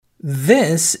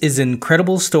This is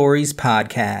Incredible Stories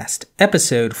Podcast,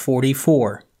 Episode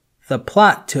 44, The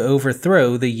Plot to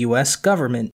Overthrow the U.S.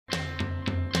 Government.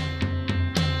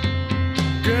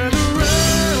 Gather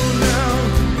round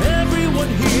now, everyone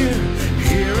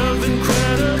hear of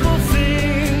incredible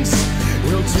things.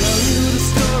 We'll tell you the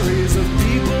stories of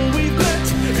people we've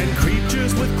met and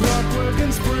creatures with clockwork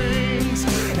and springs.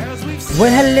 Well,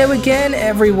 hello again,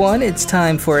 everyone. It's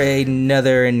time for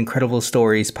another Incredible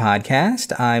Stories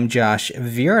Podcast. I'm Josh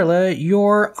Vierla,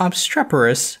 your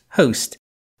obstreperous host,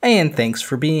 and thanks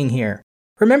for being here.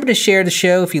 Remember to share the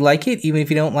show if you like it. Even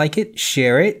if you don't like it,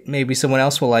 share it. Maybe someone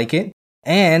else will like it.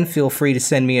 And feel free to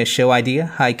send me a show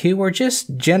idea, haiku, or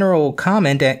just general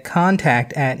comment at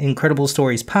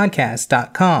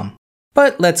contact@incrediblestoriespodcast.com.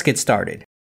 But let's get started.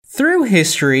 Through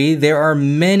history, there are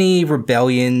many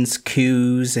rebellions,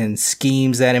 coups, and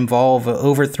schemes that involve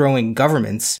overthrowing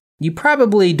governments. You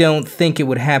probably don't think it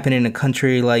would happen in a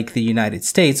country like the United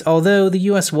States, although the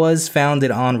US was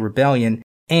founded on rebellion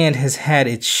and has had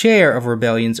its share of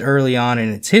rebellions early on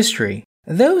in its history.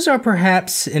 Those are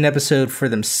perhaps an episode for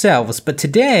themselves, but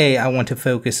today I want to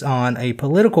focus on a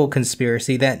political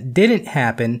conspiracy that didn't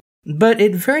happen, but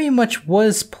it very much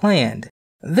was planned.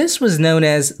 This was known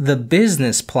as the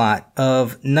Business Plot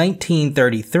of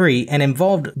 1933 and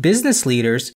involved business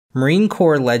leaders, Marine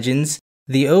Corps legends,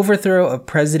 the overthrow of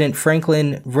President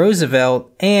Franklin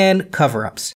Roosevelt, and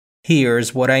cover-ups.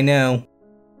 Here's what I know.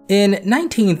 In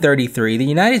 1933, the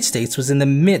United States was in the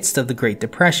midst of the Great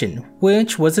Depression,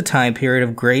 which was a time period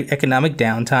of great economic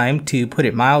downtime, to put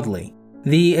it mildly.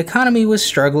 The economy was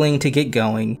struggling to get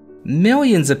going.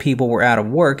 Millions of people were out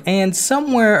of work, and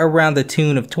somewhere around the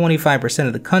tune of 25%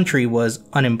 of the country was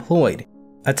unemployed,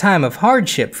 a time of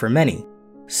hardship for many.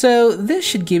 So this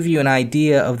should give you an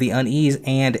idea of the unease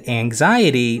and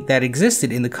anxiety that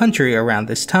existed in the country around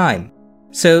this time.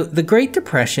 So the Great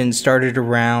Depression started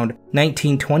around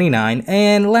 1929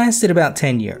 and lasted about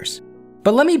 10 years.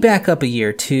 But let me back up a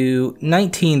year to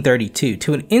 1932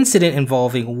 to an incident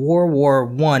involving World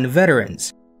War I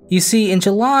veterans. You see, in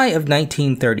July of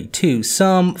 1932,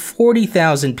 some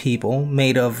 40,000 people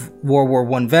made of World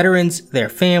War I veterans, their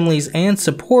families, and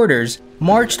supporters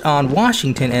marched on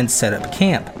Washington and set up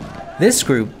camp. This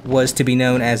group was to be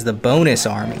known as the Bonus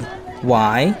Army.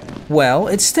 Why? Well,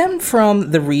 it stemmed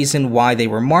from the reason why they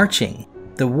were marching.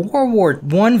 The World War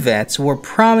I vets were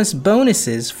promised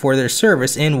bonuses for their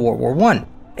service in World War I.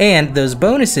 And those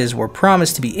bonuses were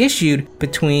promised to be issued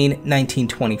between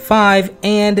 1925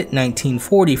 and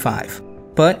 1945.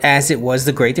 But as it was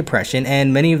the Great Depression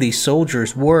and many of these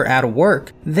soldiers were out of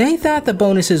work, they thought the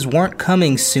bonuses weren't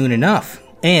coming soon enough,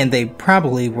 and they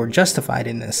probably were justified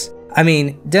in this. I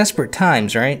mean, desperate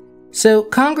times, right? So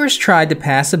Congress tried to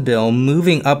pass a bill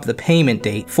moving up the payment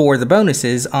date for the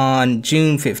bonuses on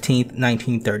June 15,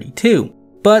 1932,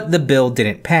 but the bill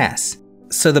didn't pass.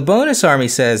 So the Bonus Army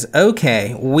says,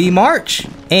 okay, we march!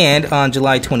 And on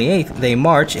July 28th, they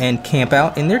march and camp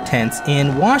out in their tents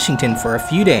in Washington for a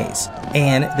few days.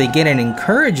 And they get an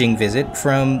encouraging visit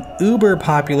from uber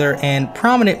popular and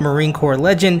prominent Marine Corps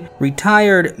legend,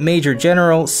 retired Major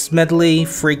General Smedley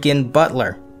freaking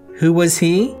Butler. Who was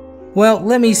he? Well,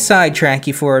 let me sidetrack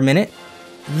you for a minute.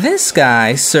 This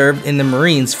guy served in the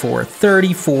Marines for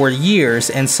 34 years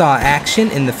and saw action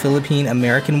in the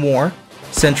Philippine-American War,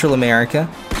 Central America,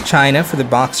 China for the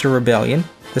Boxer Rebellion,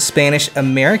 the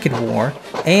Spanish-American War,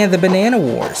 and the Banana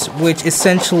Wars, which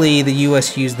essentially the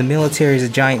US used the military as a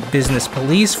giant business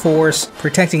police force,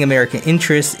 protecting American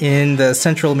interests in the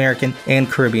Central American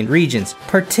and Caribbean regions,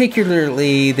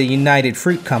 particularly the United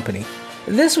Fruit Company.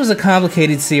 This was a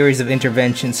complicated series of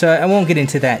interventions, so I won't get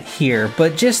into that here,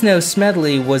 but just know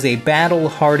Smedley was a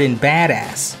battle-hardened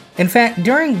badass. In fact,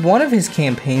 during one of his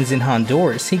campaigns in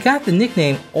Honduras, he got the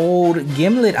nickname Old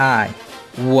Gimlet Eye.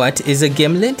 What is a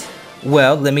gimlet?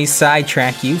 Well, let me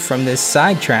sidetrack you from this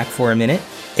sidetrack for a minute.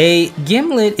 A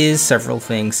gimlet is several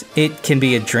things. It can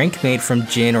be a drink made from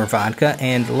gin or vodka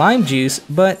and lime juice,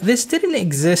 but this didn't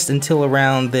exist until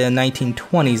around the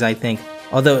 1920s, I think,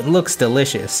 although it looks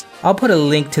delicious. I'll put a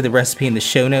link to the recipe in the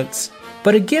show notes.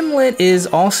 But a gimlet is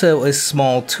also a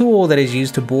small tool that is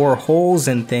used to bore holes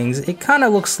in things. It kind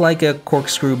of looks like a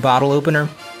corkscrew bottle opener.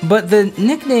 But the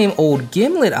nickname Old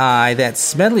Gimlet Eye that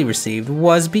Smedley received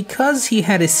was because he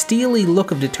had a steely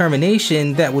look of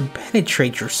determination that would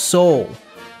penetrate your soul.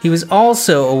 He was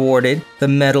also awarded the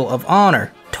Medal of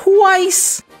Honor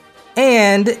twice!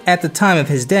 And at the time of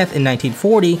his death in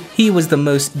 1940, he was the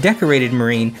most decorated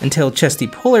Marine until Chesty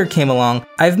Puller came along.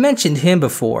 I've mentioned him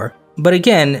before. But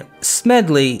again,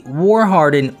 Smedley,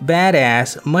 war-hardened,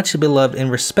 badass, much beloved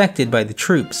and respected by the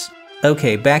troops.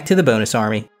 Okay, back to the Bonus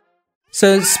Army.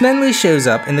 So Smedley shows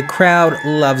up and the crowd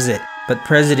loves it. But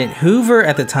President Hoover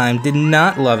at the time did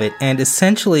not love it and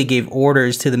essentially gave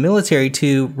orders to the military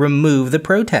to remove the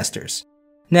protesters.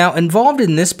 Now, involved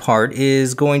in this part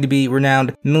is going to be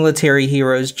renowned military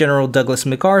heroes General Douglas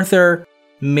MacArthur,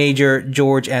 Major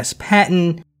George S.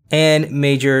 Patton, and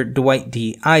Major Dwight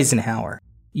D. Eisenhower.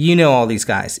 You know all these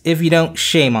guys. If you don't,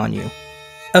 shame on you.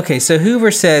 Okay, so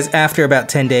Hoover says after about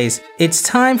 10 days, it's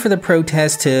time for the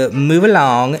protest to move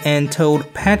along, and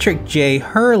told Patrick J.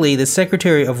 Hurley, the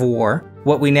Secretary of War,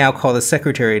 what we now call the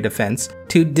Secretary of Defense,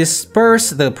 to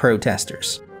disperse the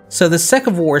protesters. So the Sec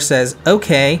of War says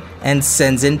okay and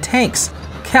sends in tanks,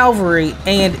 cavalry,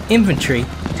 and infantry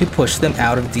to push them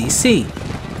out of DC.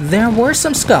 There were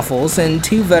some scuffles and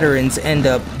 2 veterans end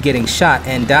up getting shot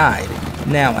and died.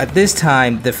 Now, at this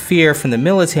time, the fear from the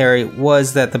military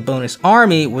was that the Bonus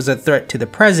Army was a threat to the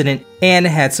president and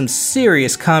had some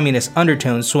serious communist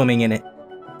undertones swimming in it.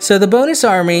 So the Bonus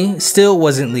Army still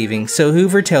wasn't leaving, so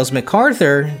Hoover tells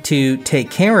MacArthur to take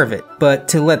care of it, but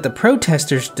to let the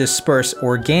protesters disperse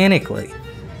organically.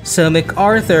 So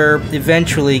MacArthur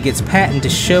eventually gets Patton to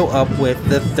show up with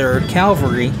the 3rd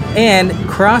Cavalry and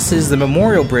crosses the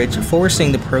Memorial Bridge,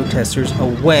 forcing the protesters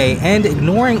away and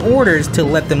ignoring orders to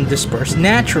let them disperse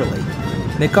naturally.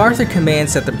 MacArthur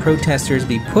commands that the protesters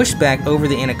be pushed back over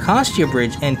the Anacostia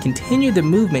Bridge and continue the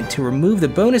movement to remove the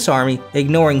Bonus Army,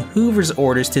 ignoring Hoover's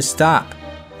orders to stop.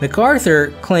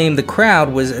 MacArthur claimed the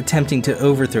crowd was attempting to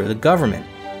overthrow the government.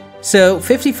 So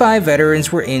 55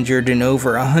 veterans were injured and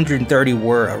over 130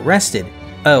 were arrested.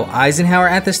 Oh, Eisenhower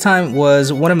at this time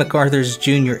was one of MacArthur's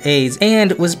junior aides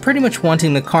and was pretty much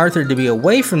wanting MacArthur to be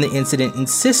away from the incident,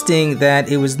 insisting that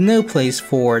it was no place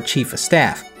for Chief of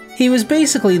Staff. He was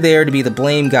basically there to be the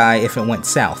blame guy if it went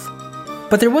south.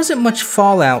 But there wasn't much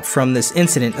fallout from this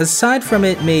incident, aside from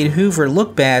it made Hoover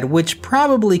look bad, which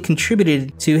probably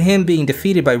contributed to him being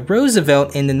defeated by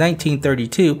Roosevelt in the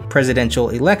 1932 presidential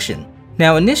election.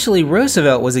 Now, initially,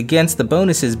 Roosevelt was against the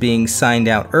bonuses being signed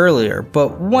out earlier,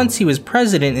 but once he was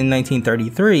president in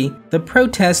 1933, the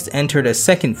protests entered a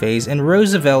second phase, and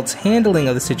Roosevelt's handling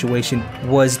of the situation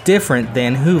was different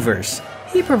than Hoover's.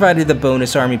 He provided the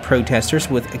Bonus Army protesters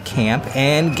with a camp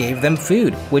and gave them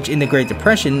food, which in the Great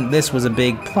Depression, this was a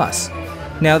big plus.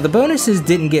 Now, the bonuses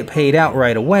didn't get paid out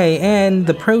right away, and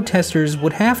the protesters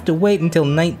would have to wait until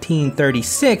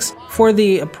 1936 for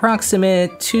the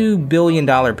approximate $2 billion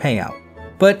payout.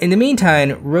 But in the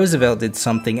meantime, Roosevelt did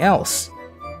something else.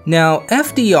 Now,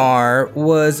 FDR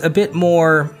was a bit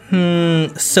more,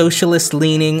 socialist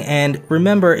leaning, and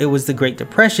remember it was the Great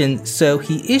Depression, so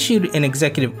he issued an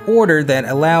executive order that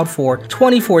allowed for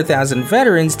 24,000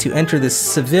 veterans to enter the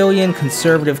Civilian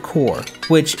Conservative Corps,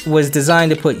 which was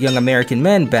designed to put young American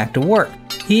men back to work.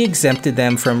 He exempted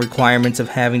them from requirements of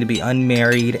having to be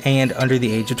unmarried and under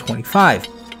the age of 25.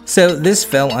 So this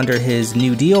fell under his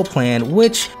New Deal plan,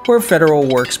 which were federal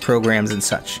works programs and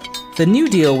such. The New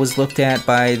Deal was looked at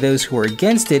by those who were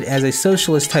against it as a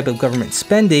socialist type of government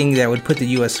spending that would put the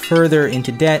US further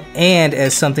into debt and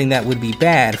as something that would be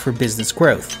bad for business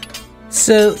growth.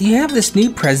 So you have this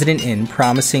new president in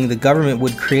promising the government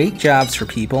would create jobs for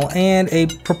people and a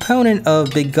proponent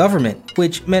of big government,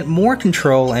 which meant more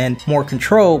control, and more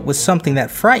control was something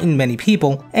that frightened many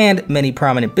people and many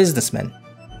prominent businessmen.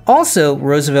 Also,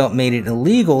 Roosevelt made it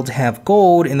illegal to have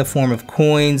gold in the form of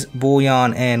coins,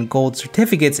 bullion, and gold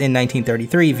certificates in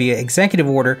 1933 via Executive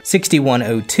Order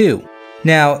 6102.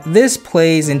 Now, this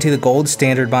plays into the gold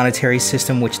standard monetary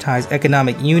system, which ties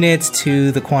economic units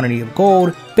to the quantity of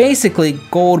gold. Basically,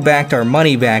 gold backed our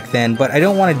money back then, but I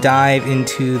don't want to dive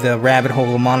into the rabbit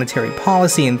hole of monetary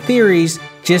policy and theories.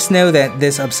 Just know that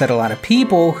this upset a lot of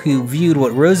people who viewed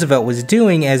what Roosevelt was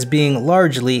doing as being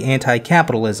largely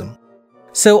anti-capitalism.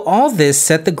 So all this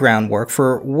set the groundwork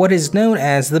for what is known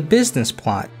as the business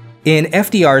plot. In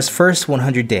FDR's first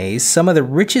 100 days, some of the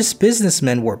richest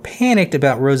businessmen were panicked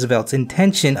about Roosevelt's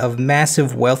intention of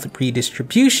massive wealth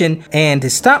redistribution, and to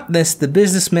stop this, the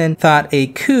businessmen thought a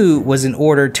coup was in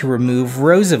order to remove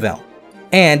Roosevelt.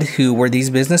 And who were these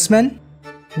businessmen?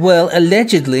 Well,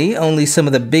 allegedly, only some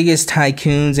of the biggest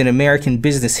tycoons in American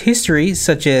business history,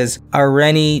 such as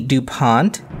Irene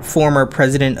DuPont, former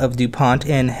president of DuPont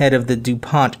and head of the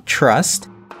DuPont Trust,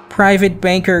 private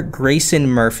banker Grayson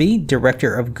Murphy,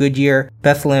 director of Goodyear,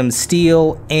 Bethlehem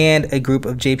Steel, and a group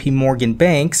of JP Morgan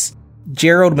banks,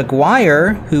 Gerald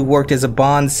McGuire, who worked as a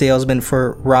bond salesman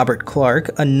for Robert Clark,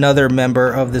 another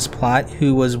member of this plot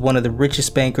who was one of the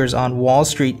richest bankers on Wall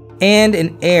Street and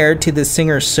an heir to the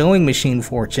Singer sewing machine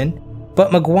fortune.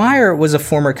 But McGuire was a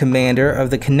former commander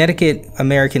of the Connecticut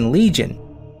American Legion.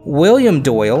 William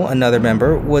Doyle, another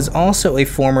member, was also a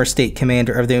former state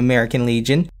commander of the American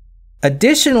Legion.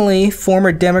 Additionally,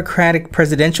 former Democratic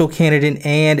presidential candidate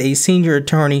and a senior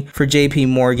attorney for J.P.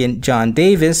 Morgan, John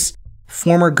Davis,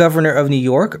 former governor of New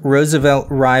York, Roosevelt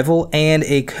rival, and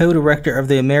a co-director of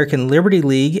the American Liberty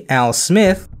League, Al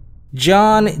Smith,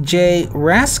 John J.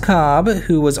 Raskob,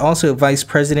 who was also vice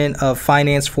president of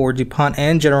finance for DuPont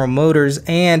and General Motors,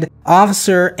 and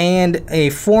officer and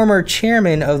a former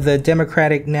chairman of the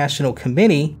Democratic National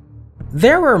Committee.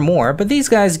 There were more, but these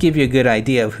guys give you a good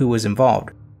idea of who was involved.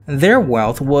 Their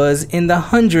wealth was in the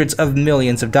hundreds of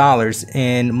millions of dollars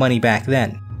in money back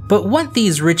then. But what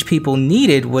these rich people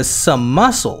needed was some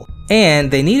muscle,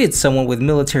 and they needed someone with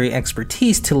military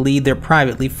expertise to lead their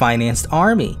privately financed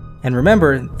army. And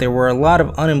remember, there were a lot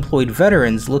of unemployed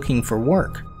veterans looking for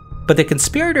work. But the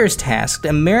conspirators tasked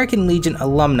American Legion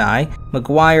alumni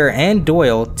McGuire and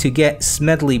Doyle to get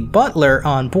Smedley Butler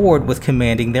on board with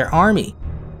commanding their army.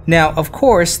 Now, of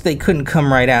course, they couldn't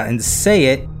come right out and say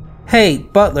it. Hey,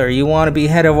 Butler, you want to be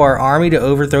head of our army to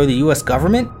overthrow the US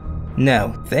government?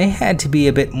 No, they had to be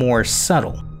a bit more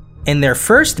subtle. In their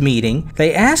first meeting,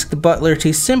 they asked Butler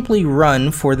to simply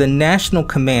run for the national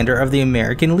commander of the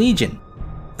American Legion.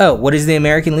 Oh, what is the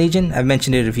American Legion? I've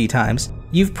mentioned it a few times.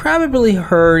 You've probably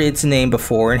heard its name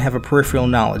before and have a peripheral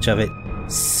knowledge of it.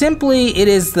 Simply, it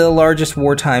is the largest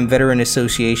wartime veteran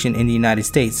association in the United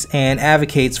States and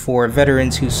advocates for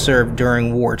veterans who served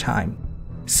during wartime.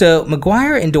 So,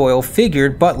 McGuire and Doyle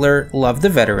figured Butler loved the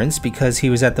veterans because he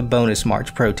was at the Bonus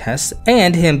March protests,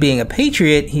 and him being a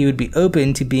patriot, he would be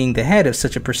open to being the head of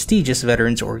such a prestigious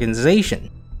veterans organization.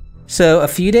 So, a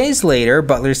few days later,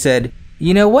 Butler said,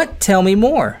 "You know what? Tell me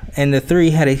more," and the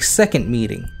three had a second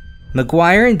meeting.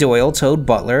 McGuire and Doyle told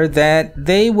Butler that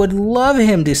they would love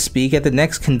him to speak at the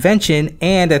next convention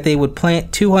and that they would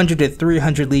plant 200 to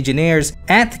 300 Legionnaires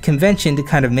at the convention to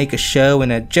kind of make a show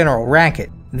and a general racket.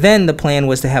 Then the plan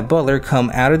was to have Butler come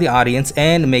out of the audience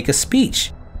and make a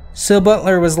speech. So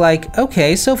Butler was like,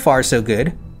 okay, so far so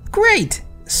good. Great!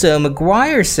 So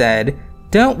McGuire said,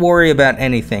 "Don't worry about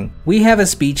anything. We have a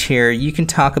speech here. You can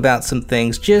talk about some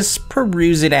things. Just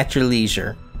peruse it at your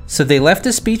leisure." So they left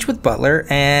a speech with Butler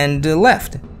and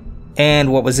left.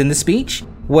 And what was in the speech?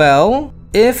 Well,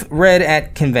 if read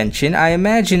at convention, I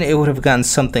imagine it would have gone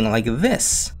something like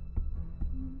this.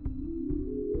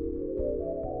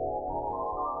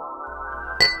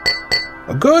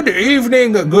 Good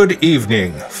evening, good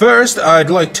evening. First, I'd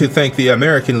like to thank the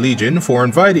American Legion for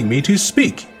inviting me to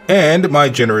speak, and my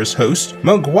generous host,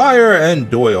 McGuire and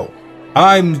Doyle.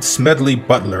 I'm Smedley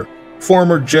Butler,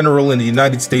 former general in the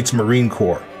United States Marine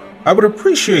Corps. I would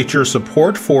appreciate your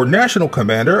support for National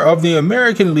Commander of the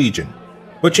American Legion.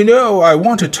 But you know, I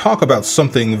want to talk about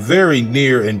something very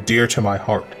near and dear to my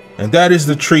heart, and that is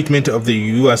the treatment of the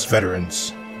U.S.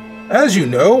 veterans. As you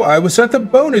know, I was at the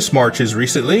bonus marches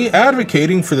recently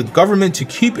advocating for the government to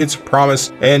keep its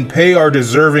promise and pay our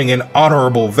deserving and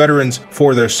honorable veterans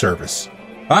for their service.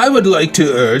 I would like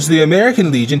to urge the American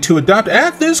Legion to adopt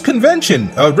at this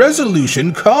convention a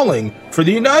resolution calling for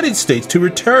the United States to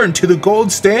return to the gold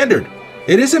standard.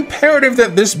 It is imperative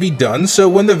that this be done so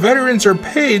when the veterans are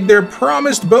paid their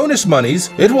promised bonus monies,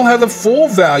 it will have the full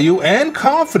value and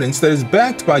confidence that is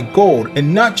backed by gold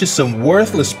and not just some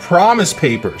worthless promise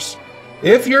papers.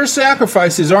 If your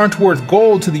sacrifices aren't worth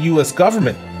gold to the U.S.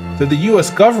 government, then the U.S.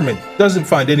 government doesn't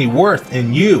find any worth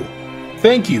in you.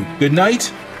 Thank you. Good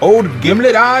night. Old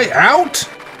Gimlet Eye out!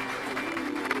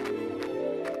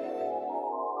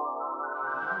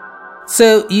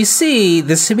 So, you see,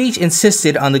 the speech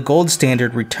insisted on the gold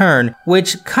standard return,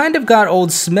 which kind of got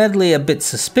old Smedley a bit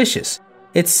suspicious.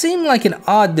 It seemed like an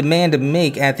odd demand to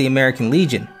make at the American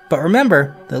Legion, but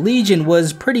remember, the Legion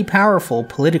was pretty powerful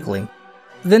politically.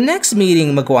 The next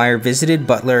meeting, McGuire visited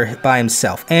Butler by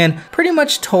himself and pretty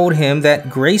much told him that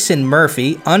Grayson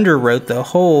Murphy underwrote the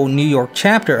whole New York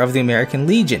chapter of the American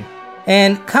Legion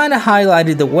and kind of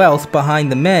highlighted the wealth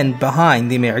behind the men behind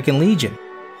the American Legion.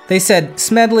 They said,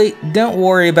 "Smedley, don't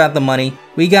worry about the money.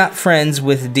 We got friends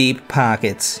with deep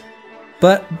pockets."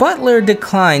 But Butler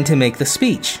declined to make the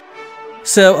speech.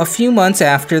 So a few months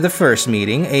after the first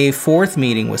meeting, a fourth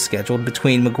meeting was scheduled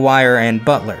between McGuire and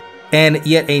Butler. And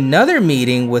yet another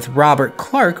meeting with Robert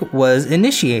Clark was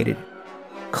initiated.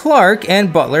 Clark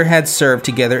and Butler had served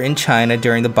together in China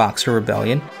during the Boxer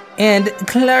Rebellion, and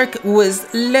Clark was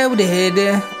lauded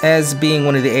as being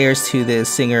one of the heirs to the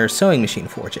Singer sewing machine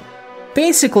fortune.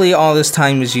 Basically, all this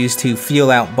time was used to feel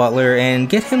out Butler and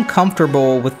get him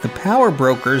comfortable with the power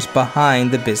brokers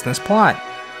behind the business plot.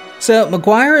 So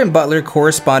McGuire and Butler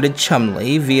corresponded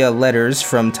chumly via letters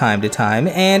from time to time,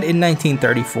 and in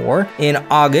 1934, in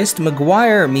August,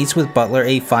 McGuire meets with Butler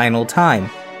a final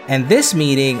time. And this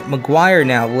meeting, McGuire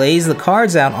now lays the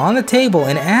cards out on the table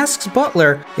and asks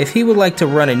Butler if he would like to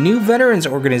run a new veterans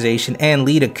organization and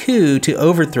lead a coup to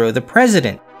overthrow the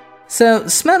president. So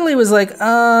Smedley was like,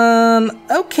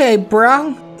 okay,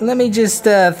 bro, let me just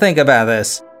think about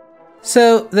this.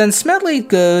 So then Smedley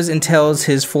goes and tells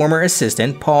his former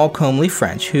assistant, Paul Comely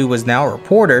French, who was now a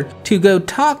reporter, to go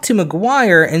talk to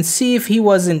McGuire and see if he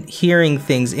wasn't hearing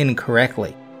things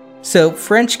incorrectly. So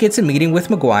French gets a meeting with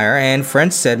McGuire, and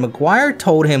French said McGuire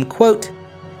told him, quote,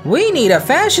 "We need a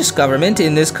fascist government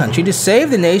in this country to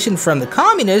save the nation from the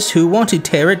communists who want to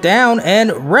tear it down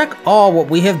and wreck all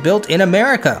what we have built in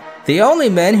America. The only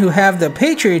men who have the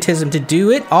patriotism to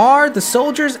do it are the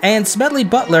soldiers, and Smedley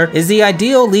Butler is the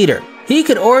ideal leader. He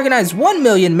could organize 1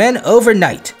 million men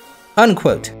overnight."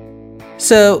 Unquote.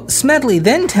 So Smedley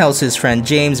then tells his friend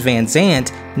James Van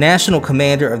Zandt, national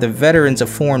commander of the Veterans of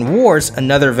Foreign Wars,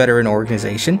 another veteran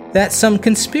organization, that some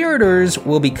conspirators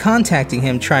will be contacting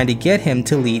him trying to get him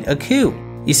to lead a coup.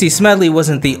 You see, Smedley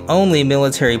wasn't the only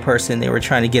military person they were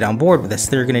trying to get on board with this.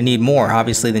 They're going to need more,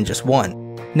 obviously, than just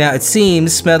one. Now, it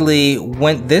seems Smedley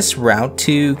went this route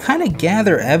to kind of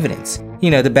gather evidence,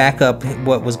 to back up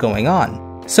what was going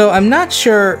on. So I'm not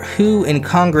sure who in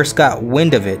Congress got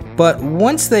wind of it, but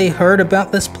once they heard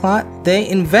about this plot, they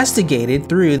investigated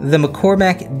through the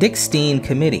McCormack-Dickstein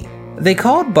Committee. They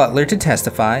called Butler to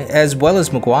testify, as well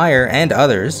as McGuire and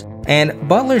others, and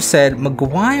Butler said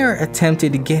McGuire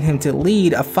attempted to get him to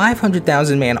lead a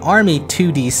 500,000-man army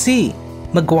to DC.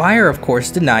 McGuire, of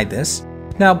course, denied this.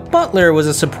 Now, Butler was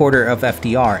a supporter of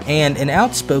FDR and an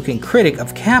outspoken critic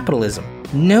of capitalism.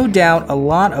 No doubt a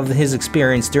lot of his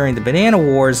experience during the Banana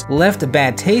Wars left a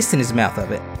bad taste in his mouth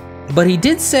of it. But he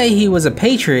did say he was a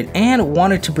patriot and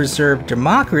wanted to preserve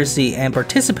democracy, and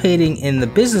participating in the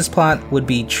business plot would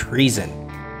be treason.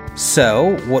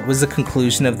 So, what was the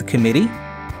conclusion of the committee?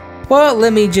 Well,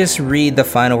 let me just read the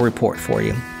final report for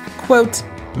you. Quote,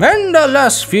 "In the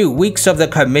last few weeks of the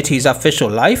committee's official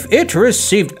life, it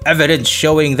received evidence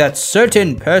showing that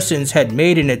certain persons had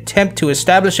made an attempt to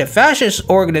establish a fascist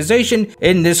organization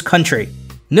in this country.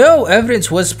 No evidence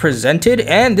was presented,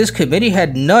 and this committee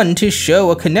had none to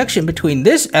show a connection between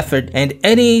this effort and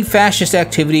any fascist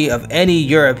activity of any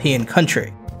European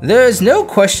country. There is no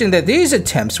question that these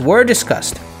attempts were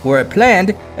discussed, were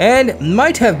planned, and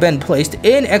might have been placed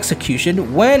in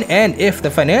execution when and if the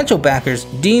financial backers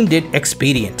deemed it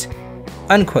expedient."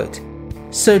 Unquote.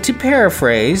 So to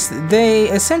paraphrase, they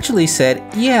essentially said,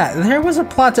 yeah, there was a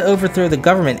plot to overthrow the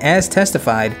government as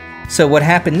testified, so what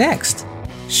happened next?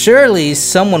 Surely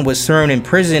someone was thrown in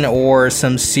prison or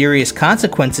some serious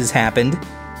consequences happened.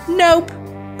 Nope.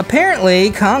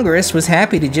 Apparently, Congress was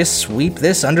happy to just sweep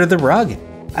this under the rug.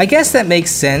 I guess that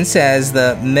makes sense, as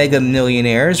the mega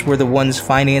millionaires were the ones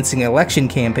financing election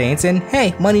campaigns, and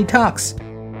hey, money talks.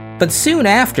 But soon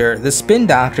after, the spin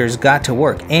doctors got to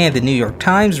work, and the New York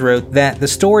Times wrote that the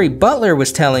story Butler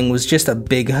was telling was just a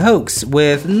big hoax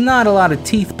with not a lot of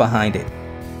teeth behind it.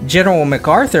 General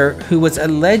MacArthur, who was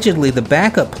allegedly the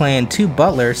backup plan to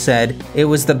Butler, said it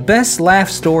was the best laugh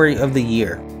story of the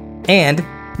year. And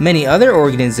many other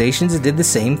organizations did the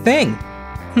same thing.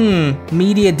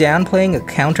 Media downplaying a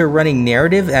counter-running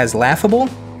narrative as laughable?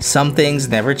 Some things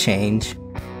never change.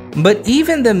 But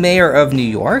even the mayor of New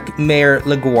York, Mayor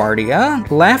LaGuardia,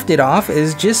 laughed it off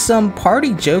as just some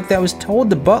party joke that was told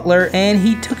to Butler, and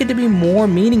he took it to be more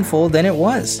meaningful than it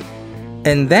was.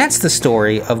 And that's the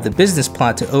story of the business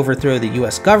plot to overthrow the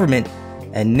US government,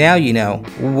 and now you know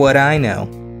what I know.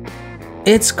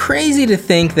 It's crazy to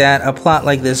think that a plot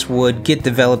like this would get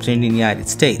developed in the United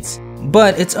States.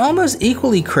 But it's almost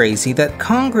equally crazy that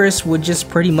Congress would just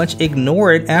pretty much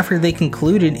ignore it after they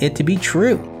concluded it to be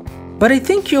true. But I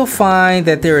think you'll find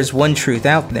that there is one truth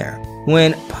out there.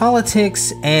 When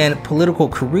politics and political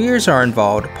careers are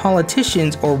involved,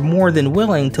 politicians are more than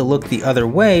willing to look the other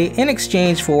way in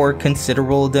exchange for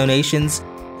considerable donations.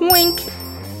 Wink!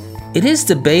 It is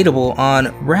debatable on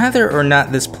whether or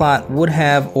not this plot would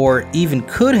have or even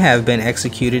could have been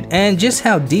executed, and just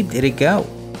how deep did it go.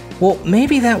 Well,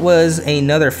 maybe that was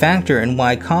another factor in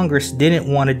why Congress didn't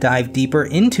want to dive deeper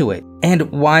into it, and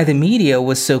why the media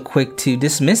was so quick to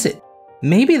dismiss it.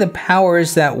 Maybe the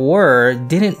powers that were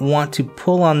didn't want to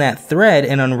pull on that thread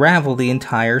and unravel the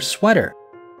entire sweater.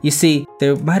 You see,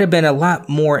 there might have been a lot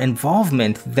more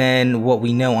involvement than what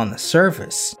we know on the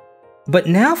surface. But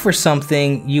now for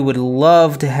something you would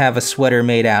love to have a sweater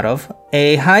made out of,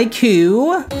 a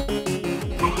haiku.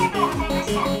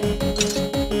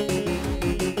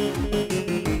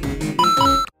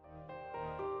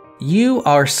 You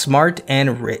are smart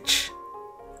and rich.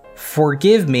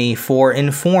 Forgive me for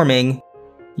informing.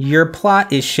 Your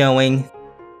plot is showing.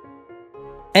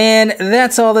 And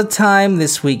that's all the time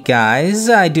this week, guys.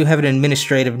 I do have an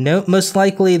administrative note. Most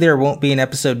likely there won't be an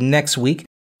episode next week,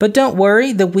 but don't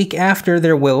worry, the week after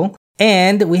there will.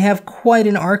 And we have quite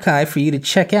an archive for you to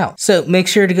check out. So make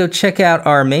sure to go check out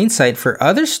our main site for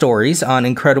other stories on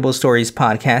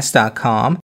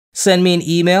IncredibleStoriesPodcast.com. Send me an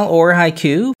email or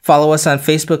haiku. Follow us on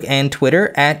Facebook and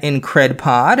Twitter at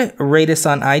IncredPod. Rate us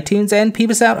on iTunes and peep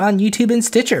us out on YouTube and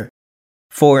Stitcher.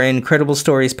 For Incredible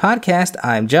Stories Podcast,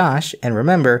 I'm Josh, and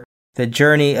remember, the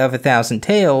journey of 1,000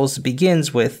 tales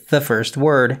begins with the first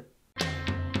word.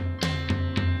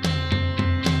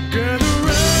 Gather